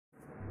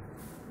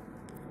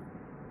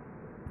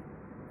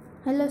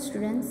Hello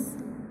students,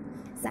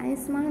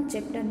 science में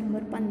chapter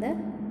number 15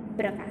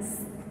 प्रकाश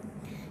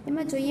M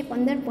जो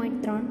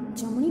 15.3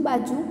 जमणी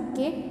बाजू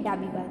के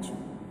डाबी बाजू।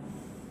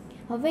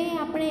 हवे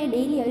आपणे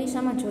डेली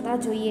अरीसा में जोता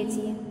जोईए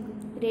छीए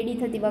रेडी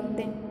थती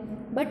वखते,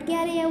 बट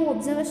क्यारे एवुं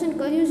ऑब्जर्वेशन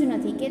कर्युं ज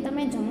नथी के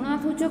तमे जमणो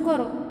हाथ ऊंचो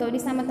करो तो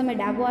अरीसा में तमे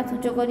डाबो हाथ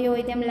ऊंचो कर्यो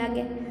होय तेम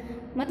लागे।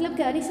 मतलब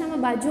के अरीसा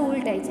में बाजू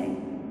उलटाई जाए,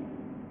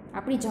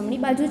 अपनी जमणी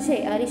बाजू है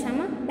अरीसा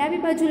में डाबी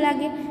बाजू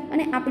लगे और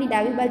अपनी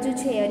डाबी बाजू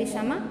है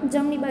अरीसा में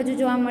जमणी बाजू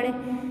जोवा मळे।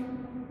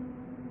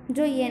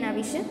 जोईए एना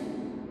विषे।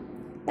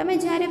 तमे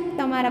ज्यारे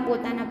तमारा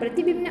पोताना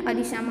प्रतिबिंब ने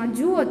अरीसा में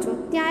जुओ छो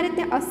त्यारे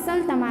ते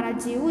असल तमारा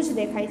जेवुं ज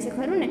देखाय छे,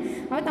 खरुं ने।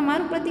 हवे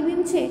तमारुं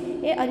प्रतिबिंब छे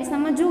ए अरीसा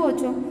में जुओ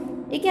छो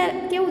ए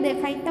केवुं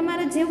देखाय,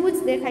 तमारा जेवुं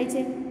ज देखाय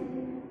छे,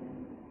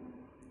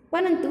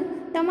 परंतु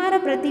तमारा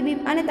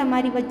प्रतिबिंब अने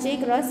तमारी वच्चे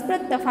एक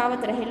रसप्रद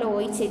तफावत रहेलो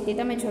होय छे। ते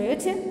तमे जोयो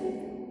छे।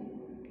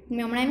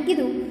 मैं हमणां एम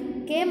कीधुं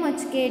के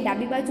एमज के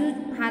डाबी बाजू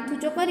हाथ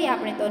ऊंचो करीए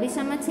आपणे तो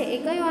अरीसा में छे ए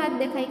कयो हाथ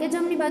देखाय के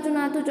जमणी बाजूनो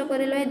हाथ ऊंचो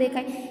करेलो ए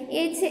देखाय।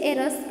 ए छे ए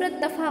रसप्रद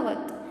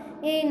तफावत,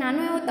 ए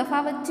नानो एवो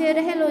तफावत जे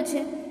रहेलो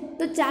छे।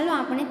 तो चालो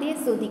आपणे ते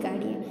शोधी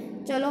काढीए।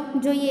 चलो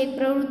जोईए, एक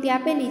प्रवृत्ति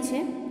आपेली छे,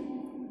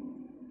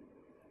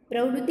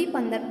 प्रवृत्ति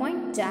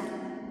 15.4।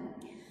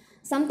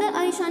 समतल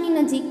अरीसानी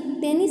नजीक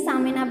तेनी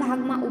सामेना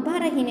भागमां ऊभा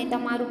रहीने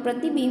तमारुं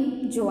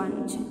प्रतिबिंब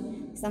जोवानुं छे।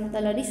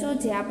 समतल अरीसो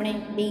जे आपणे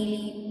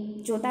डेली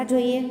जोता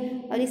जोईए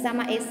अरीसा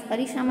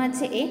में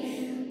छे ए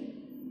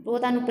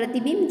पोतानुं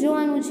प्रतिबिंब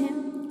जोवानुं छे।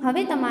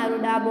 हवे तमारो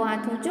डाबो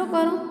हाथ ऊंचो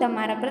करो,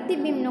 तमारा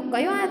प्रतिबिंबनो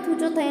कयो हाथ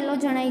ऊंचो थयेलो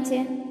जणाय छे।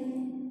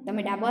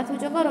 तमे डाबो हाथ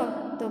ऊंचो करो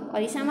तो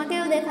अरीसा में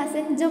केवो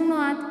देखाशे? जमणो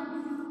हाथ।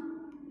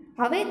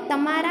 हवे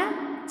तमारा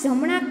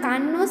जमणा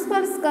काननो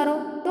स्पर्श करो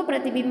तो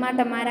प्रतिबिंब में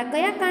तमारा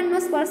कया काननो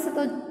स्पर्श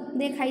तो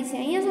देखाय छे?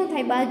 अहींया शुं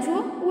थाय?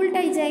 बाजुओ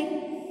उलटाई जाय।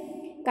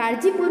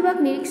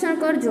 काळजीपूर्वक निरीक्षण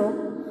करजो,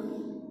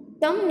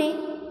 तमने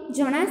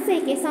जणाशे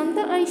के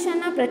समतल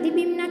अरीसाना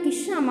प्रतिबिंबना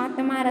किस्सामां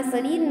तमारा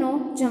शरीरनो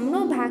जमणो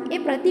भाग ए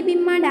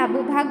प्रतिबिंबमां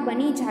डाबो भाग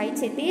बनी जाय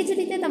छे। ते ज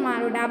रीते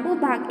तमारो डाबो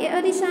भाग ए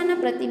अरीसाना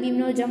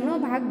प्रतिबिंबनो जमणो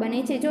भाग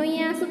बने छे। जो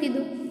अहींया शुं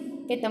कीधुं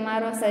के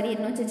तमारो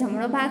शरीरनो जे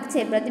जमणो भाग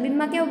छे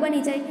प्रतिबिंबमां केवो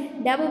बनी जाय?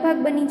 डाबो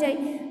भाग बनी जाय,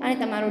 अने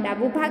तमारो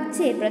डाबो भाग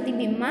छे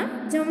प्रतिबिंबमां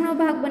जमणो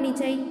भाग बनी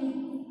जाय।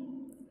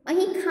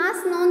 અહીં ખાસ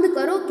નોંધ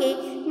કરો કે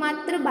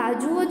માત્ર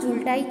બાજુઓ જ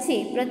ઉલટાય છે,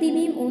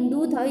 प्रतिबिंब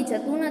ઊંધું થઈ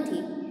જતું નથી।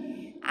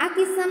 आ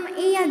किस्सामां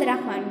ए याद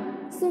राखवानुं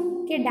शुं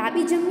के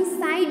डाबी जमणी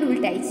साइड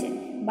उलटाय छे,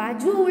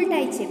 बाजुओ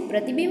उलटाय छे,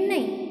 प्रतिबिंब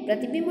नहीं।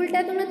 प्रतिबिंब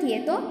उलटातुं नथी, ए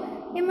तो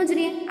एम ज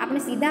रहे। आपणे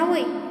सीधा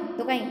होय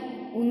तो कांई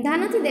ऊंधा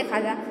नथी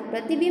देखाता,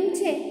 प्रतिबिंब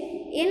छे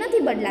ए नथी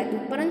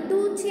बदलातुं,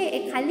 परंतु छे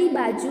ए खाली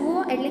बाजुओ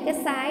एटले के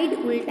साइड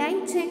उलटाय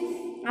छे।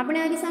 આપણે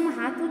અરીસામાં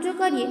હાથ ઊંચો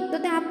કરીએ તો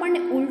તે આપણને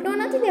ઉલટો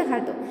નથી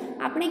દેખાતો।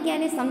 આપણે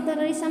ક્યારે સમતલ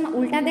અરીસામાં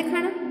ઉલટા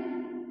દેખાણા?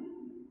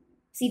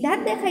 સીધા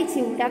જ દેખાય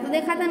છે, ઉલટા તો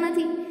દેખાતા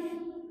નથી।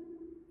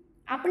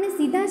 આપણે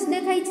સીધા જ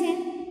દેખાય છે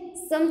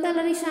સમતલ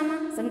અરીસામાં।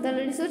 સમતલ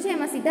અરીસો છે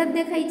એમાં સીધા જ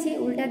દેખાય છે,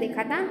 ઉલટા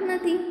દેખાતા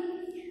નથી।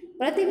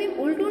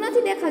 પ્રતિબિંબ ઉલટું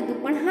નથી દેખાતું,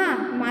 પણ હા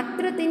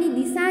માત્ર તેની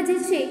દિશા જે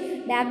છે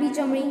ડાબી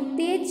જમણી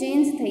તે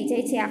ચેન્જ થઈ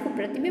જાય છે। આખું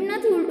પ્રતિબિંબ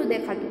નથી ઉલટું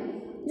દેખાતું।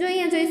 જો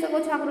અહીંયા જોઈ શકો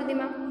છો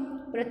આકૃતિમાં,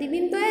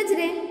 પ્રતિબિંબ તો એ જ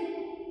રહે,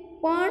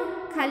 પણ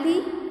ખાલી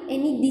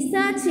એની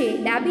દિશા છે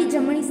ડાબી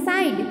જમણી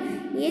સાઈડ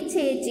એ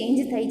છે ચેન્જ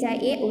થઈ જાય,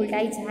 એ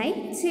ઉલટાઈ જાય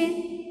છે।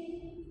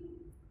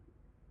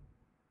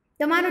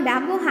 તમારો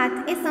ડાબો હાથ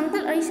એ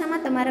સમતલ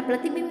અરીસામાં તમારા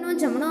પ્રતિબિંબનો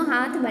જમણો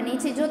હાથ બને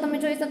છે। જો તમે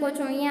જોઈ શકો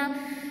છો અહીંયા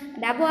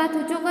ડાબો હાથ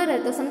ઊંચો કરે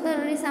તો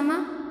સમતલ અરીસામાં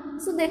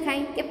શું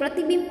દેખાય કે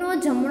પ્રતિબિંબનો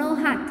જમણો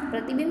હાથ,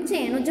 પ્રતિબિંબ છે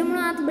એનો જમણો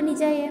હાથ બની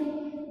જાય।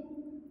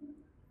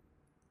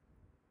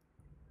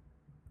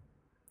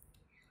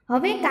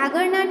 હવે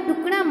કાગળના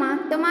ટુકડામાં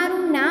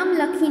તમારું નામ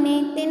લખીને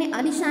તેને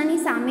અરીસાની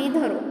સામે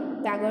ધરો।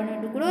 કાગળનો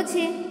ટુકડો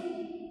છે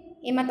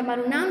એમાં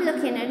તમારું નામ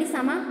લખીને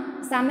અરીસામાં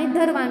સામે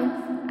ધરવાનું।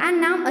 આ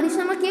નામ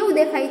અરીસામાં કેવું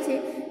દેખાય છે?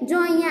 જો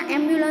અહીંયા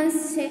એમ્બ્યુલન્સ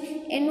છે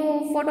એનો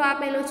ફોટો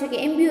આપેલો છે કે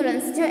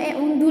એમ્બ્યુલન્સ છે એ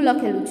ઊંધું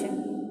લખેલું છે,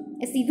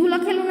 એ સીધું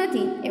લખેલું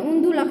નથી, એ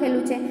ઊંધું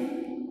લખેલું છે।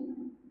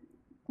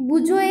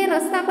 બુજોએ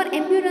રસ્તા પર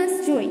એમ્બ્યુલન્સ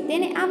જોઈ,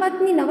 તેને આ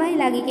વાતની નવાઈ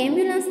લાગી કે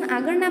એમ્બ્યુલન્સના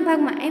આગળના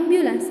ભાગમાં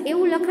એમ્બ્યુલન્સ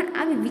એવું લખાણ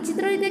આવી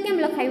વિચિત્ર રીતે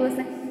કેમ લખાયું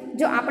હશે।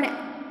 જો આપણે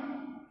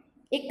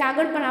એક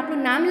કાગળ પર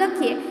આપણું નામ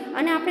લખીએ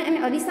અને આપણે એને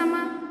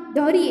અરીસામાં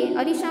ધરીએ,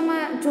 અરીસામાં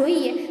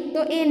જોઈએ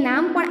તો એ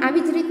નામ પણ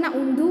આવી જ રીતના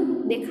ઊંધું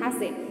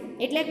દેખાશે।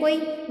 એટલે કોઈ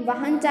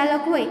વાહન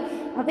ચાલક હોય,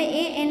 હવે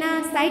એ એના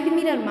સાઈડ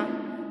મિરરમાં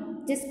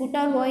જે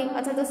સ્કૂટર હોય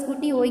અથવા તો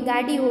સ્કૂટી હોય,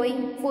 ગાડી હોય,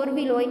 4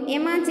 વ્હીલ હોય,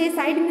 એમાં જે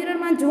સાઈડ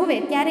મિરરમાં જોવે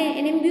ત્યારે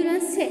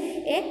એમ્બ્યુલન્સ છે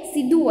એ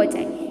સીધું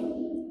વચાય।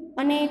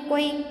 અને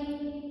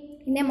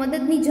કોઈને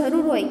મદદની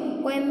જરૂર હોય,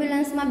 કોઈ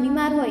એમ્બ્યુલન્સમાં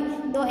બીમાર હોય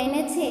તો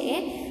એને છે એ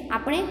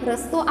આપણે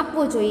રસ્તો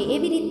આપવો જોઈએ।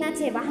 એવી રીતના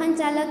છે વાહન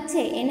ચાલક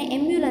છે એને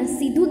એમ્બ્યુલન્સ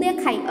સીધું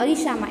દેખાય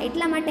અરીસામાં,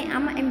 એટલા માટે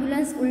આમાં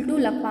એમ્બ્યુલન્સ ઉલટું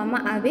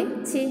લખવામાં આવે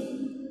છે।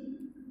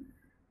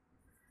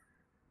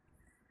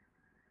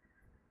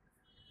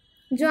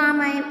 જો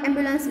આમાં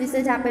એમ્બ્યુલન્સ વિશે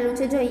જ આપેલું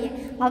છે, જોઈએ.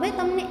 હવે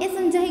તમને એ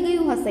સમજાઈ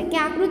ગયું હશે કે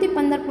આકૃતિ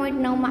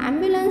 15.9માં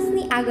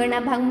એમ્બ્યુલન્સની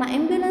આગળના ભાગમાં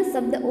એમ્બ્યુલન્સ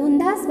શબ્દ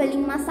ઊંધા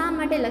સ્પેલિંગમાં શા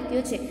માટે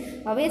લખ્યો છે.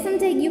 હવે એ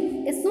સમજાઈ ગયું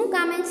કે શું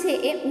કામે છે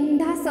એ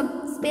ઊંધા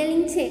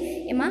સ્પેલિંગ છે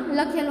એમાં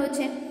લખેલો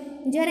છે.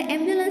 જ્યારે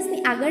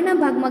એમ્બ્યુલન્સની આગળના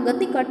ભાગમાં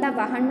ગતિ કરતા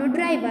વાહનનો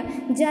ડ્રાઈવર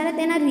જ્યારે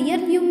તેના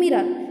રિયર વ્યૂ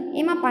મિરર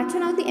એમાં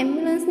પાછળ આવતી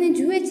એમ્બ્યુલન્સને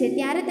જુએ છે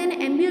ત્યારે તેને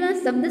એમ્બ્યુલન્સ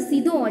શબ્દ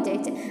સીધો વંચાય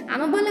છે.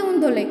 આમાં ભલે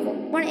ઊંધો લખ્યો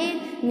પણ એ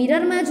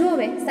મિરરમાં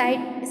જોવે,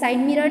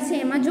 સાઈડ મિરર છે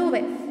એમાં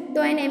જોવે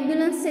તો એને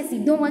એમ્બ્યુલન્સ છે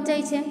સીધો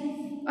વંચાય છે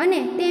અને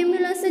તે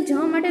એમ્બ્યુલન્સને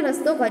જવા માટે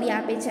રસ્તો કરી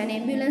આપે છે. અને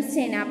એમ્બ્યુલન્સ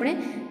છે એને આપણે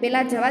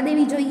પહેલાં જવા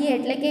દેવી જોઈએ,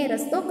 એટલે કે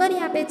રસ્તો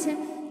કરી આપે છે.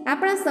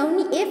 આપણા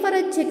સૌની એ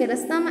ફરજ છે કે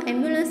રસ્તામાં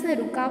એમ્બ્યુલન્સને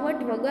રૂકાવટ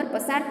વગર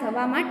પસાર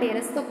થવા માટે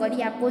રસ્તો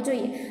કરી આપવો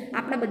જોઈએ.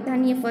 આપણા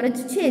બધાની એ ફરજ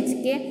છે જ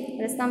કે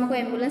રસ્તામાં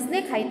કોઈ એમ્બ્યુલન્સ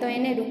દેખાય તો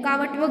એને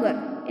રૂકાવટ વગર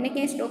એને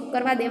ક્યાંય સ્ટોપ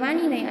કરવા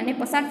દેવાની નહીં અને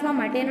પસાર થવા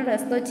માટેનો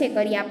રસ્તો છે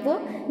કરી આપવો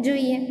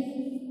જોઈએ.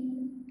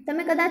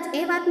 તમે કદાચ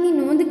એ વાતની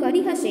નોંધ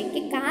કરી હશે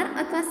કે કાર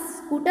અથવા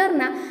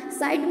સ્કૂટરના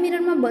સાઈડ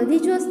મિરરમાં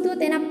બધી જ વસ્તુઓ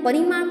તેના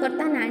પરિમાણ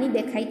કરતાં નાની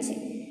દેખાય છે.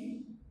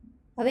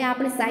 હવે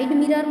આપણે સાઈડ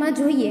મિરરમાં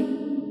જોઈએ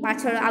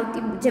પાછળ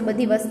આવતી જે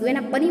બધી વસ્તુ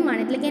એના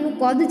પરિમાણ એટલે કે એનું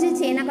કદ જે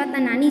છે એના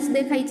કરતાં નાની જ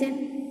દેખાય છે.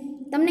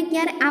 તમને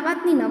ક્યારે આ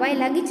વાતની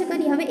નવાઈ લાગી છે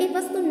કરી? હવે એ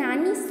વસ્તુ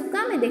નાની શું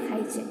કામે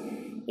દેખાય છે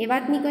એ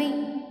વાતની કંઈ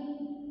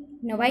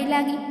નવાઈ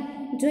લાગી?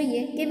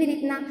 જોઈએ કેવી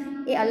રીતના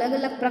એ અલગ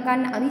અલગ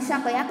પ્રકારના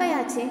અરીસા કયા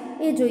કયા છે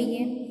એ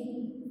જોઈએ.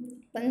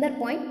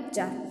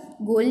 15.4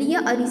 ગોલીય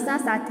અરીસા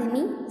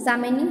સાથેની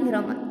સામેની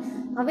રમત.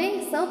 હવે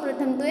સૌ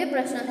પ્રથમ તો એ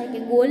પ્રશ્ન થાય કે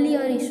ગોલીય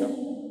અરીસો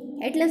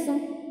એટલે શું?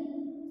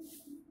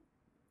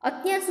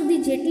 અત્યાર સુધી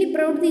જેટલી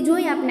પ્રવૃત્તિ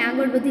જોઈ આપણે,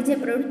 આગળ બધી જે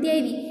પ્રવૃત્તિ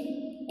આવી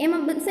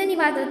એમાં શેની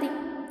વાત હતી?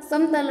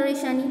 સમતલ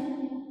અરીસાની.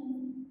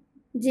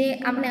 જે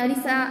આપણે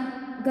અરીસા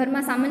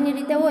ઘરમાં સામાન્ય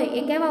રીતે હોય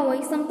એ કેવા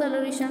હોય? સમતલ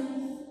અરીસા.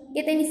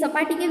 કે તેની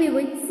સપાટી કેવી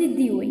હોય?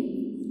 સીધી હોય.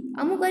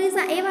 અમુક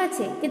અરીસા એવા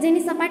છે કે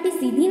જેની સપાટી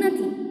સીધી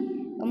નથી.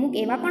 અમુક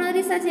એવા પણ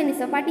અરીસા છે એની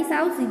સપાટી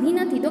સાવ સીધી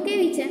નથી. તો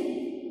કેવી છે?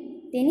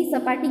 તેની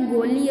સપાટી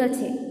ગોલીય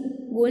છે.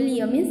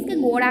 ગોલીય મીન્સ કે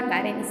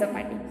ગોળાકાર એની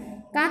સપાટી,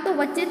 કાં તો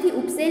વચ્ચેથી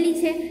ઉપસેલી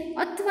છે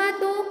અથવા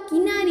તો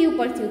કિનારી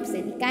ઉપરથી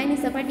ઉપસેલી.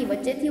 કાંઈની સપાટી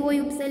વચ્ચેથી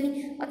હોય ઉપસેલી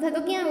અથવા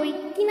તો ક્યાં હોય?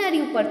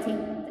 કિનારી ઉપરથી,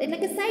 એટલે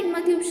કે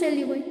સાઈડમાંથી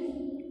ઉપસેલી હોય.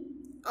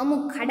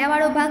 અમુક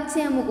ખાડાવાળો ભાગ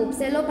છે, અમુક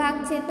ઉપસેલો ભાગ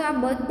છે. તો આ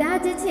બધા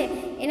જે છે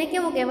એને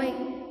કેવો કહેવાય?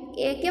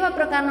 એ કેવા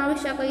પ્રકારના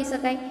અરીસા કહી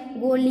શકાય?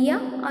 ગોલીય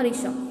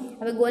અરીસો.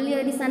 હવે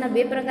ગોલીય અરીસાના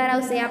બે પ્રકાર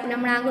આવશે, આપણે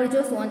હમણાં આગળ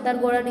જોશું,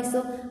 અંતર્ગોળ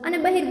અરીસો અને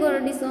બહિર્ગોળ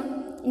અરીસો.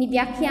 એની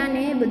વ્યાખ્યા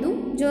ને એ બધું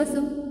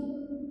જોશું.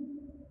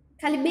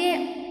 ખાલી બે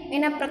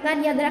એના પ્રકાર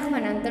યાદ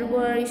રાખવાના,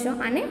 અંતર્ગોળ અરીસો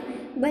અને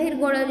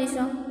બહિર્ગોળ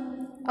અરીસો.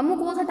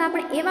 અમુક વખત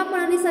આપણે એવા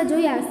પણ અરીસા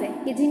જોયા હશે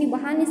કે જેની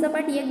બહારની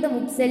સપાટી એકદમ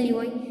ઉપસેલી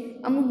હોય,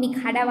 અમુકની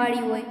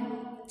ખાડાવાળી હોય,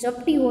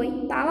 ચપટી હોય.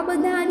 તો આવા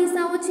બધા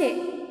અરીસાઓ છે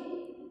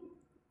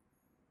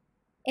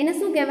એને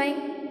શું કહેવાય?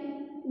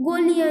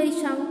 ગોલીય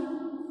અરીસાઓ.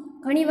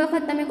 ઘણી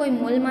વખત તમે કોઈ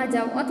મોલમાં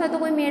જાઓ અથવા તો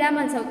કોઈ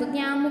મેળામાં જાઓ તો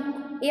ત્યાં અમુક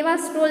એવા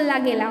સ્ટોલ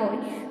લાગેલા હોય,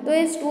 તો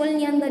એ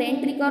સ્ટોલની અંદર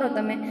એન્ટ્રી કરો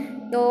તમે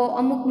તો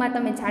અમુકમાં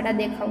તમે જાડા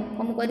દેખાવ,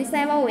 અમુક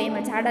અરીસા એવા હોય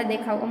એમાં જાડા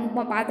દેખાવ,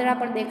 અમુકમાં પાતળા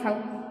પણ દેખાવ,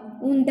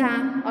 ઊંધા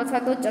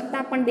અથવા તો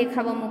ચત્તા પણ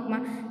દેખાવ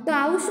અમુકમાં. તો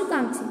આવું શું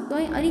કામ છે? તો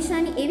એ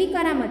અરીસાની એવી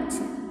કરામત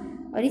છે.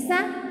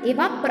 અરીસા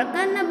એવા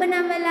પ્રકારના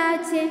બનાવેલા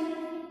છે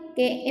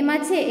કે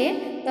એમાં છે એ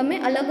તમે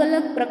અલગ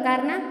અલગ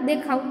પ્રકારના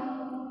દેખાવ.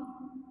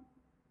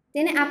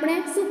 તેને આપણે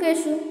શું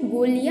કહેશું?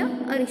 ગોલીય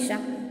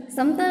અરીસા.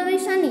 સમતલ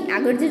અરીસાની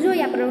આગળ જે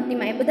જોયા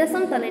પ્રવૃત્તિમાં એ બધા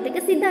સમતલ એટલે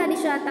કે સીધા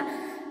અરીસા હતા.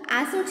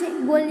 આ શું છે?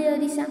 ગોલીય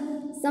અરીસા.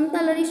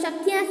 સમતલ અરીસા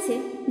ક્યાં છે?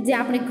 જે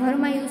આપણે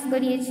ઘરમાં યુઝ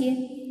કરીએ છીએ,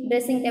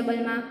 ડ્રેસિંગ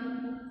ટેબલમાં,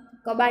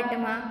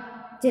 કબાટમાં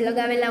જે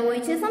લગાવેલા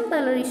હોય છે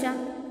સમતલ અરીસા.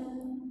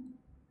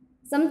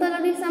 સમતલ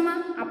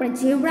અરીસામાં આપણે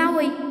જેવડા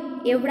હોય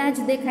એવડા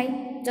જ દેખાય,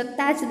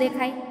 ચત્તા જ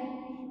દેખાય.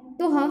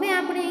 તો હવે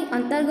આપણે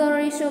અંતર્ગોળ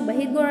અરીસો,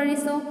 બહિર્ગોળ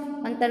અરીસો,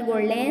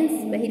 અંતર્ગોળ લેન્સ,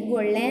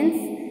 બહિર્ગોળ લેન્સ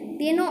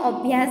તેનો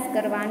અભ્યાસ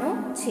કરવાનો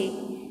છે.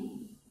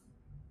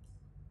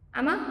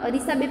 આમાં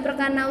અરીસા બે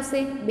પ્રકારના આવશે,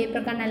 બે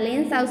પ્રકારના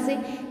લેન્સ આવશે,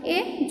 એ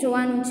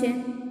જોવાનું છે.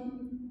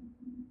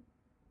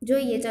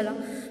 જોઈએ ચલો.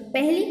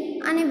 પહેલી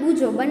અને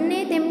બૂજો બંને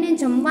તેમને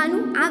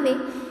જમવાનું આવે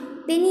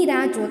તેની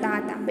રાહ જોતા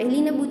હતા.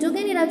 પહેલી ને બૂજો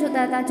કેની રાહ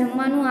જોતા હતા?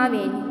 જમવાનું આવે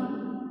એની.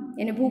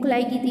 એને ભૂખ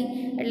લાગી હતી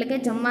એટલે કે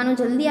જમવાનું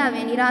જલ્દી આવે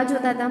એની રાહ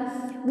જોતા હતા.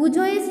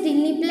 બૂજોએ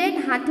સ્ટીલની પ્લેટ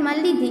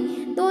હાથમાં લીધી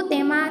તો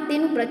તેમાં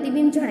તેનું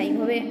પ્રતિબિંબ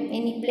જણાયું. હવે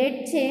એની પ્લેટ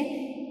છે,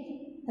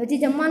 હજી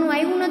જમવાનું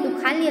આવ્યું નહોતું,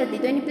 ખાલી હતી,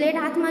 તો એની પ્લેટ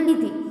હાથમાં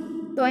લીધી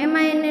તો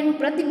એમાં એને એનું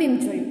પ્રતિબિંબ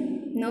જોયું.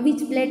 નવી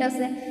જ પ્લેટ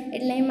હશે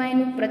એટલે એમાં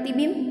એનું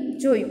પ્રતિબિંબ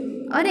જોયું.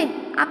 અરે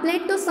આ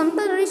પ્લેટ તો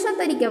સમતલ અરીસા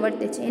તરીકે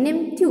વર્તે છે. એને એમ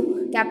થયું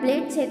કે આ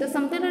પ્લેટ છે તો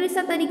સમતલ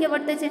અરીસા તરીકે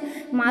વર્તે છે.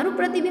 મારું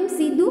પ્રતિબિંબ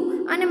સીધું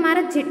અને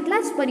મારા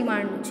જેટલા જ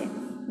પરિમાણનું છે.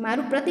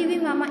 મારું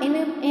પ્રતિબિંબ આમાં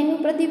એનું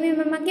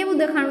પ્રતિબિંબ એમાં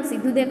કેવું દેખાણું?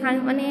 સીધું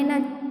દેખાણું અને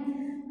એના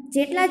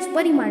જેટલા જ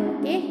પરિમાણનું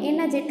કે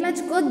એના જેટલા જ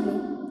કદનું,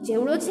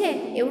 જેવડો છે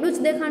એવડું જ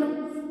દેખાણું.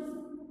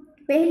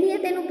 પહેલીએ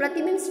તેનું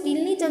પ્રતિબિંબ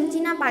સ્ટીલની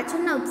ચમચીના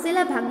પાછળના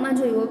ઉપસેલા ભાગમાં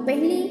જોયું.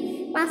 પહેલી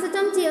પાસે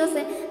ચમચી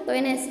હશે તો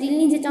એને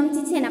સ્ટીલની જે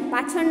ચમચી છે એના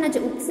પાછળના જે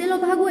ઉપસેલો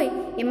ભાગ હોય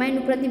એમાં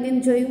એનું પ્રતિબિંબ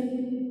જોયું.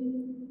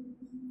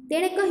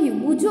 તેણે કહ્યું,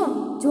 બુજો,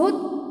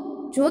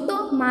 જો તો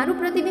મારું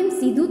પ્રતિબિંબ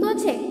સીધું તો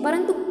છે,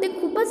 પરંતુ તે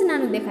ખૂબ જ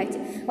નાનું દેખાય છે.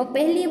 હવે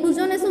પહેલી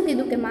બુજોને શું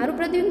કીધું કે મારું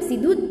પ્રતિબિંબ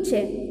સીધું જ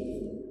છે,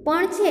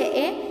 પણ છે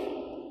એ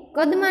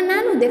કદમાં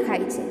નાનું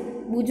દેખાય છે.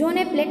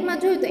 બુજોને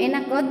પ્લેટમાં જોયું તો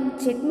એના કદ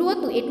જેટલું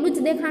હતું એટલું જ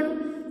દેખાણું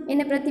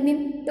એને પ્રતિબિંબ.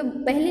 તો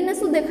પહેલીને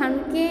શું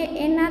દેખાણું કે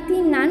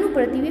એનાથી નાનું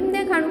પ્રતિબિંબ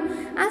દેખાણું.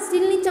 આ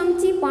સ્ટીલની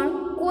ચમચી પણ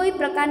કોઈ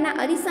પ્રકારના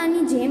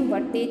અરીસાની જેમ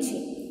વર્તે છે.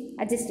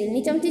 આ જે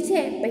સ્ટીલની ચમચી છે,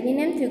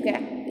 પહેલીને એમ થયું કે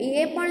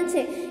એ પણ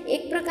છે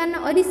એક પ્રકારનો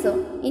અરીસો,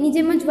 એની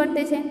જેમ જ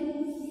વર્તે છે.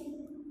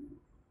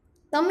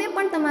 તમે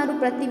પણ તમારું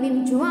પ્રતિબિંબ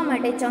જોવા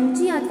માટે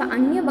ચમચી અથવા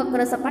અન્ય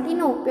વક્ર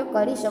સપાટીનો ઉપયોગ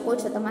કરી શકો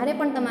છો. તમારે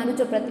પણ તમારું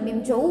જો પ્રતિબિંબ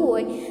જોવું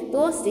હોય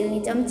તો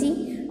સ્ટીલની ચમચી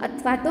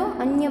અથવા તો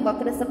અન્ય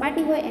વક્ર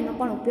સપાટી હોય એનો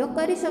પણ ઉપયોગ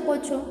કરી શકો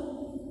છો.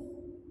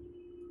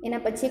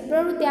 એના પછી એક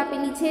પ્રવૃત્તિ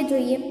આપેલી છે,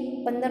 જોઈએ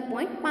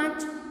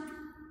 15.5.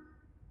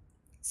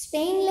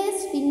 સ્ટેનલેસ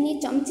સ્ટીલની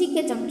ચમચી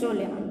કે ચમચો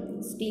લેવાનો.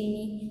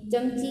 સ્ટીલની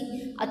ચમચી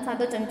અથવા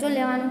તો ચમચો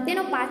લેવાનો,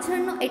 તેનો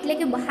પાછળનો એટલે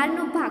કે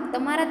બહારનો ભાગ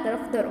તમારા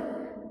તરફ ધરો.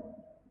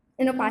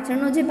 એનો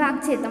પાછળનો જે ભાગ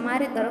છે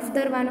તમારે તરફ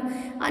ધરવાનો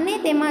અને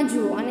તેમાં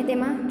જુઓ અને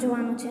તેમાં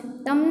જોવાનું છે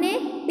તમને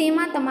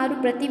તેમાં તમારું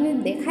પ્રતિબિંબ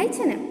દેખાય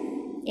છે ને,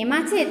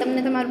 એમાં છે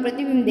તમને તમારું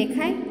પ્રતિબિંબ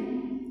દેખાય.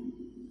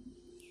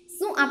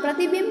 શું આ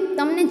પ્રતિબિંબ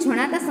તમને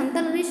જણાતા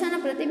સમતલ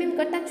અરીસાના પ્રતિબિંબ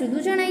કરતાં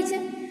જુદું જણાય છે?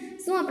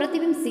 શું આ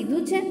પ્રતિબિંબ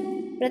સીધું છે?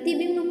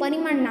 પ્રતિબિંબનું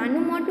પરિમાણ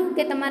નાનું મોટું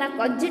કે તમારા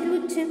કદ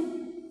જેટલું જ છે?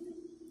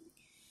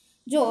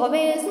 જો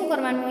હવે શું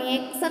કરવાનું,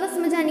 એક સરસ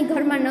મજાની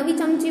ઘરમાં નવી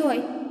ચમચી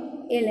હોય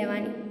એ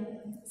લેવાની.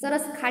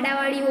 સરસ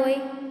ખાડાવાળી હોય,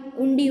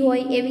 ઊંડી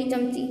હોય એવી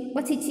ચમચી.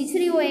 પછી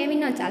છીછરી હોય એવી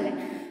ન ચાલે,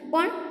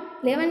 પણ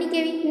લેવાની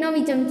કેવી?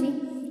 નવી ચમચી.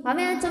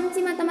 હવે આ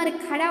ચમચીમાં તમારે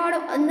ખાડાવાળો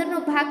અંદરનો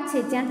ભાગ છે,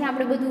 જ્યાંથી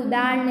આપણે બધું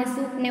દાળ ને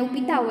સૂપ ને એવું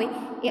પીતા હોય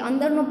એ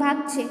અંદરનો ભાગ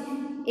છે,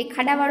 એ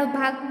ખાડાવાળો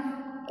ભાગ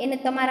એને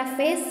તમારા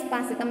ફેસ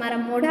પાસે,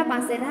 તમારા મોઢા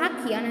પાસે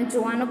રાખી અને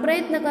જોવાનો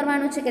પ્રયત્ન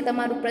કરવાનો છે કે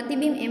તમારું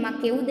પ્રતિબિંબ એમાં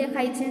કેવું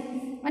દેખાય છે.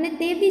 અને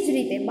તેવી જ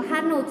રીતે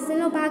બહારનો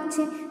ઉપસેલો ભાગ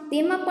છે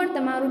તેમાં પણ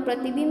તમારું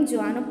પ્રતિબિંબ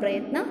જોવાનો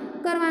પ્રયત્ન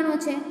કરવાનો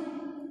છે.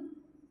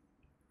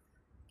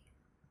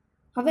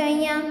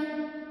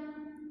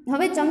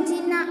 હવે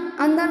ચમચીના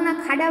અંદરના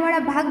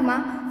ખાડાવાળા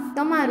ભાગમાં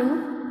તમારું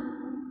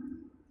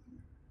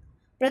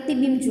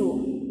પ્રતિબિંબ જુઓ.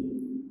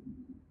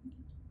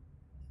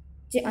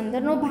 જે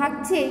અંદરનો ભાગ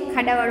છે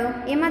ખાડાવાળો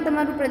એમાં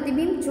તમારું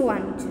પ્રતિબિંબ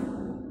જોવાનું છે.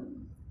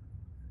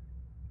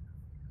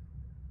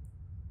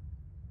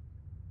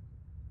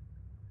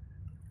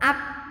 આ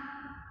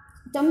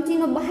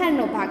ચમચીનો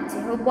બહારનો ભાગ છે.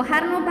 હવે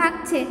બહારનો ભાગ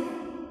છે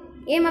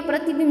એમાં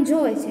પ્રતિબિંબ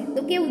જોવે છે તો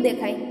કેવું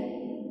દેખાય?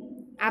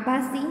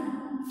 આભાસી,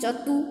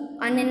 ચતું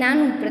અને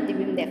નાનું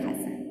પ્રતિબિંબ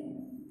દેખાશે.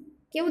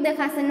 કેવું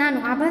દેખાશે?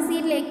 નાનું. આભાસી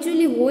એટલે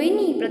એકચ્યુઅલી હોય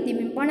નહીં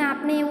પ્રતિબિંબ, પણ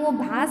આપણે એવો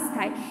ભાસ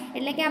થાય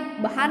એટલે કે આ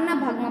બહારના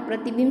ભાગમાં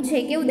પ્રતિબિંબ છે.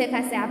 કેવું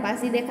દેખાશે?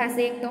 આભાસી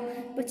દેખાશે એક તો.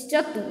 પછી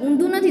ચતું,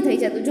 ઊંધું નથી થઈ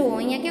જતું. જો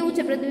અહીંયા કેવું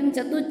છે? પ્રતિબિંબ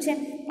ચતું જ છે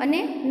અને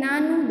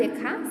નાનું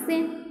દેખાશે.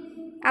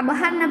 આ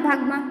બહારના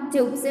ભાગમાં જે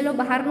ઉપસેલો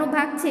બહારનો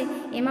ભાગ છે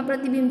એમાં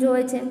પ્રતિબિંબ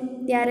જોવે છે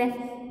ત્યારે.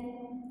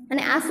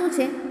 અને આ શું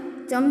છે?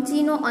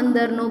 ચમચીનો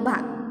અંદરનો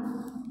ભાગ.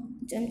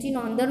 ચમચીનો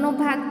અંદરનો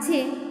ભાગ છે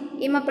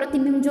એમાં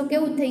પ્રતિબિંબ જો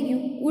કેવું થઈ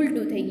ગયું?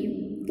 ઉલટું થઈ ગયું.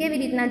 કેવી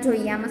રીતના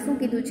જોઈએ? આમાં શું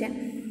કીધું છે?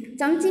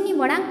 ચમચીની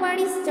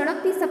વળાંકવાળી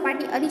ચળકતી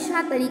સપાટી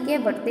અરીસા તરીકે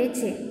વર્તે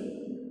છે.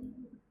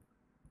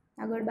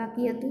 આગળ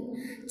બાકી હતું.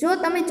 જો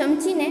તમે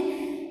ચમચીને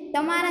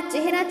તમારા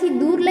ચહેરાથી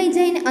દૂર લઈ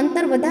જઈને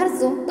અંતર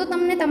વધારશો તો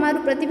તમને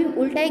તમારું પ્રતિબિંબ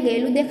ઉલટાઈ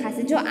ગયેલું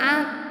દેખાશે. જો આ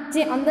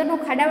જે અંદરનો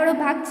ખાડાવાળો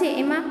ભાગ છે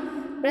એમાં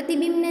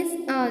પ્રતિબિંબને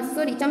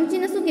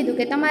ચમચીને શું કીધું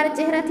કે તમારા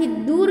ચહેરાથી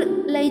દૂર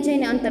લઈ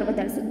જઈને અંતર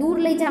વધારશો. દૂર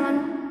લઈ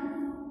જવાનું.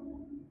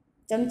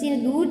 ચમચીને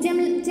દૂર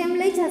જેમ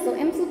લઈ જશો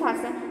એમ શું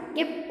થશે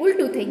કે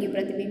ઉલટું થઈ ગયું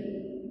પ્રતિબિંબ.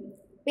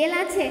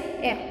 પહેલાં છે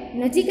એ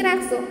નજીક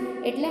રાખશો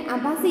એટલે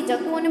આભાસી,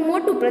 ચતું અને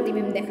મોટું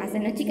પ્રતિબિંબ દેખાશે.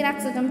 નજીક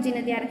રાખશો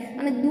ચમચીને ત્યારે,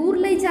 અને દૂર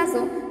લઈ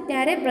જશો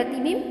ત્યારે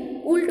પ્રતિબિંબ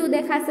ઉલટું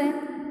દેખાશે.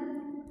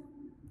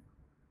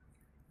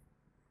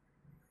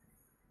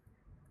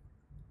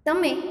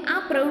 તમે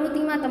આ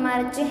પ્રવૃત્તિમાં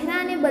તમારા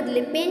ચહેરાને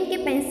બદલે પેન કે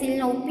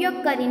પેન્સિલનો ઉપયોગ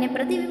કરીને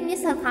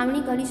પ્રતિબિંબની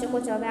સરખામણી કરી શકો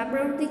છો. હવે આ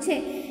પ્રવૃત્તિ છે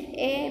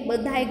એ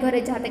બધાએ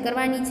ઘરે જાતે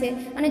કરવાની છે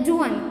અને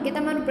જોવાનું કે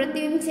તમારું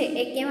પ્રતિબિંબ છે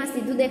એ કેમાં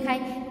સીધું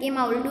દેખાય,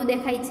 કેમાં ઉલટું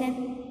દેખાય છે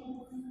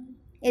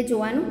એ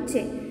જોવાનું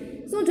છે.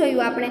 શું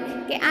જોયું આપણે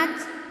કે આ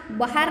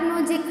બહારનો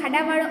જે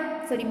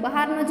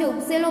બહારનો જે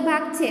ઉપસેલો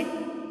ભાગ છે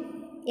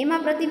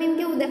એમાં પ્રતિબિંબ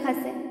કેવું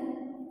દેખાશે?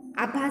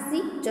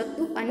 આભાસી,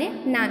 ચતું અને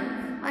નાનું.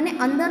 અને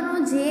અંદરનો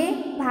જે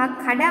ભાગ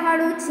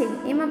ખાડાવાળો છે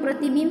એમાં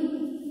પ્રતિબિંબ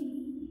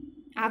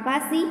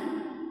આભાસી,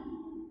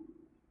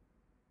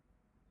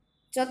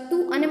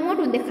 ચતું અને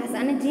મોટું દેખાશે.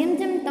 અને જેમ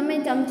જેમ તમે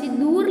ચમચી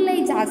દૂર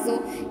લઈ જાશો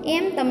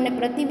એમ તમને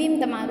પ્રતિબિંબ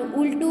તમારું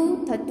ઉલટું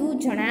થતું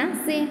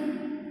જણાશે.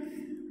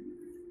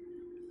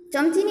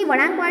 ચમચીની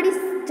વળાંકવાળી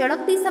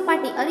ચળકતી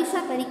સપાટી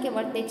અરીસા તરીકે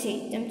વર્તે છે.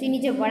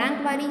 ચમચીની જે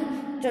વળાંકવાળી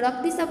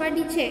ચળકતી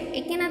સપાટી છે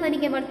એ કેના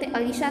તરીકે વર્તે?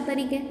 અરીસા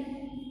તરીકે.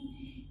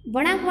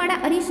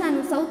 વળાંકવાળા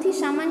અરીસાનું સૌથી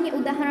સામાન્ય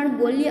ઉદાહરણ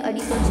ગોલીય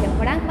અરીસો છે.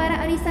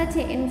 વળાંકવાળા અરીસા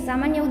છે એનું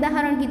સામાન્ય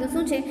ઉદાહરણ કીધું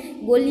શું છે?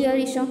 ગોલીય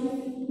અરીસો.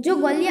 જો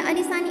ગોળીય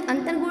અરીસાની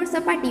અંતર્ગોળ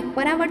સપાટી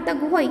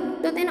પરાવર્તક હોય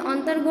તો તેનો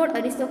અંતર્ગોળ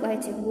અરીસો કહે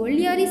છે.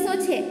 ગોળીય અરીસો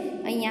છે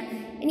અહીંયા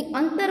એની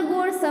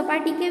અંતર્ગોળ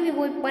સપાટી કેવી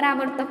હોય?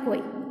 પરાવર્તક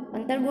હોય.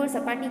 અંતર્ગોળ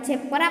સપાટી છે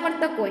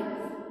પરાવર્તક હોય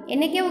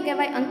એને કેવું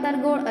કહેવાય?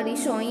 અંતર્ગોળ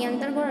અરીસો. અહીંયા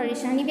અંતર્ગોળ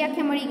અરીસાની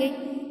વ્યાખ્યા મળી ગઈ.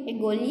 એ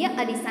ગોળીય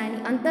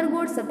અરીસાની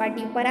અંતર્ગોળ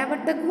સપાટી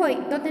પરાવર્તક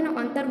હોય તો તેનો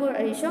અંતર્ગોળ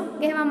અરીસો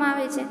કહેવામાં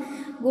આવે છે.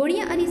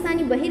 ગોળીય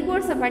અરીસાની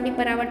બહિર્ગોળ સપાટી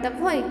પરાવર્તક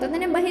હોય તો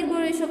તેને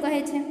બહિર્ગોળ અરીસો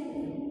કહે છે.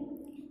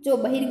 જો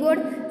બહિર્ગોળ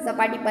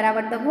સપાટી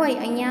પરાવર્તક હોય,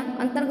 અહીંયા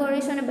અંતર્ગોળ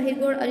અરીસો અને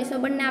બહિર્ગોળ અરીસો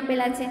બંને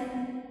આપેલા છે.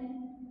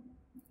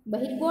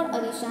 બહિર્ગોળ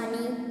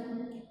અરીસાની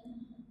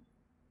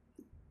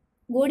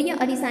ગોળીય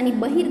અરીસાની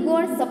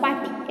બહિર્ગોળ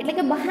સપાટી એટલે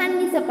કે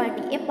બહારની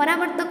સપાટી એ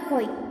પરાવર્તક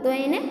હોય તો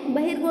એને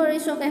બહિર્ગોળ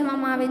અરીસો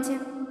કહેવામાં આવે છે.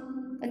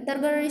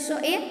 અંતર્ગોળ અરીસો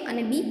એ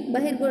અને બી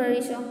બહિર્ગોળ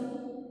અરીસો.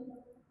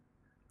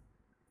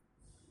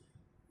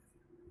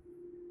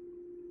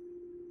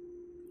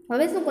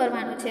 હવે શું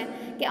કરવાનું છે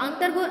કે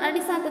અંતર્ગોળ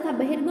અરીસા તથા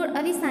બહિર્ગોળ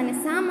અરીસાને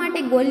શા માટે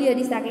ગોળીય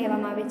અરીસા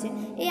કહેવામાં આવે છે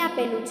એ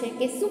આપેલું છે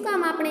કે શું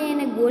કામ આપણે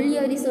એને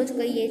ગોળીય અરીસો જ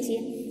કહીએ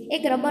છીએ.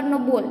 એક રબરનો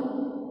બોલ,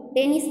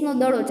 ટેનિસનો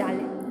દડો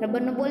ચાલે.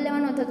 રબરનો બોલ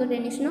લેવાનો અથવા તો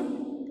ટેનિસનો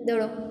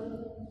દડો,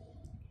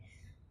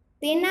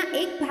 તેના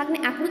એક ભાગને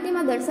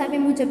આકૃતિમાં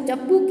દર્શાવ્યા મુજબ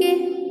ચપ્પુ કે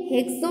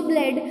હેક્સો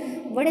બ્લેડ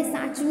વડે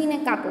સાચવીને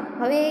કાપો.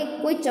 હવે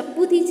કોઈ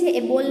ચપ્પુથી છે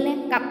એ બોલને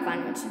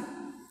કાપવાનો છે.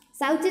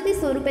 સાવચેતી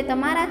સ્વરૂપે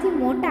તમારાથી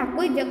મોટા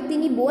કોઈ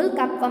વ્યક્તિની બોલ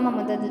કાપવામાં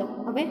મદદ લો.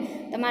 હવે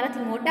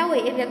તમારાથી મોટા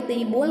હોય એ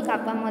વ્યક્તિની બોલ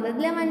કાપવામાં મદદ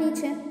લેવાની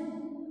છે.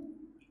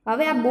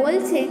 હવે આ બોલ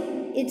છે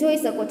એ જોઈ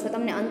શકો છો,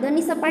 તમને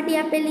અંદરની સપાટી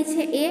આપેલી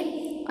છે એ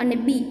અને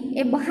બી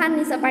એ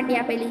બહારની સપાટી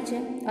આપેલી છે.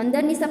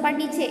 અંદરની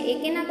સપાટી છે એ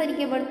કેના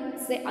તરીકે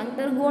વર્તશે?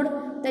 અંતર્ગોળ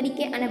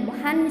તરીકે. અને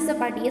બહારની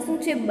સપાટી એ શું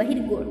છે?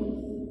 બહિર્ગોળ.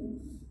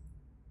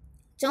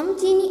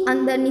 ચમચીની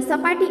અંદરની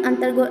સપાટી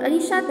અંતર્ગોળ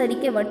અરીસા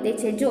તરીકે વર્તે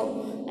છે. જો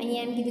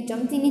અહીંયા એમ કીધું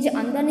ચમચીની જે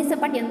અંદરની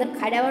સપાટી, અંદર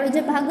ખાડાવાળો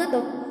જે ભાગ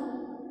હતો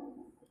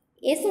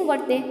એ શું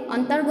વર્તે?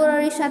 અંતર્ગોળ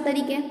અરીસા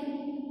તરીકે.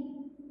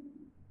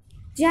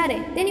 જ્યારે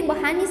તેની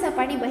બહારની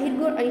સપાટી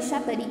બહિર્ગોળ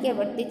અરીસા તરીકે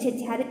વર્તે છે.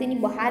 જ્યારે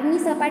તેની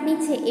બહારની સપાટી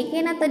છે એ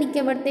કેના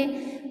તરીકે વર્તે?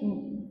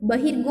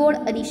 બહિર્ગોળ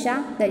અરીસા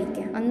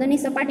તરીકે.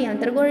 અંદરની સપાટી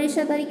અંતર્ગોળ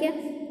અરીસા તરીકે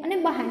અને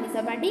બહારની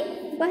સપાટી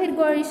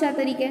બહિર્ગોળ અરીસા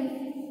તરીકે.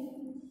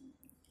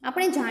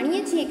 આપણે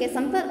જાણીએ છીએ કે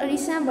સમતલ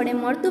અરીસા વડે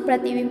મળતું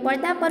પ્રતિબિંબ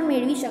પડદા પર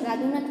મેળવી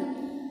શકાતું નથી.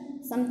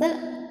 સમતલ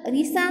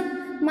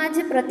અરીસામાં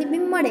જે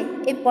પ્રતિબિંબ મળે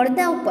એ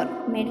પડદા ઉપર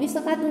મેળવી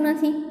શકાતું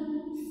નથી.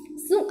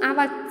 શું આ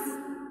વાત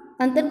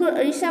અંતર્ગોળ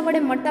અરીસા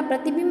વડે મળતા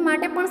પ્રતિબિંબ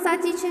માટે પણ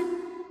સાચી છે?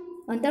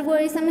 અંતર્ગોળ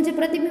અરીસામાં જે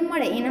પ્રતિબિંબ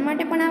મળે એના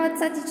માટે પણ આ વાત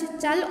સાચી છે.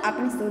 ચાલો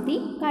આપણે શોધી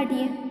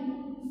કાઢીએ.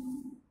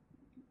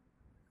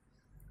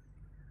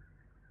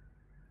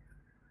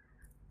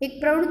 એક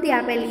પ્રવૃત્તિ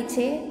આપેલી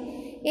છે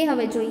એ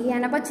હવે જોઈએ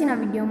આના પછીના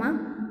વિડીયોમાં.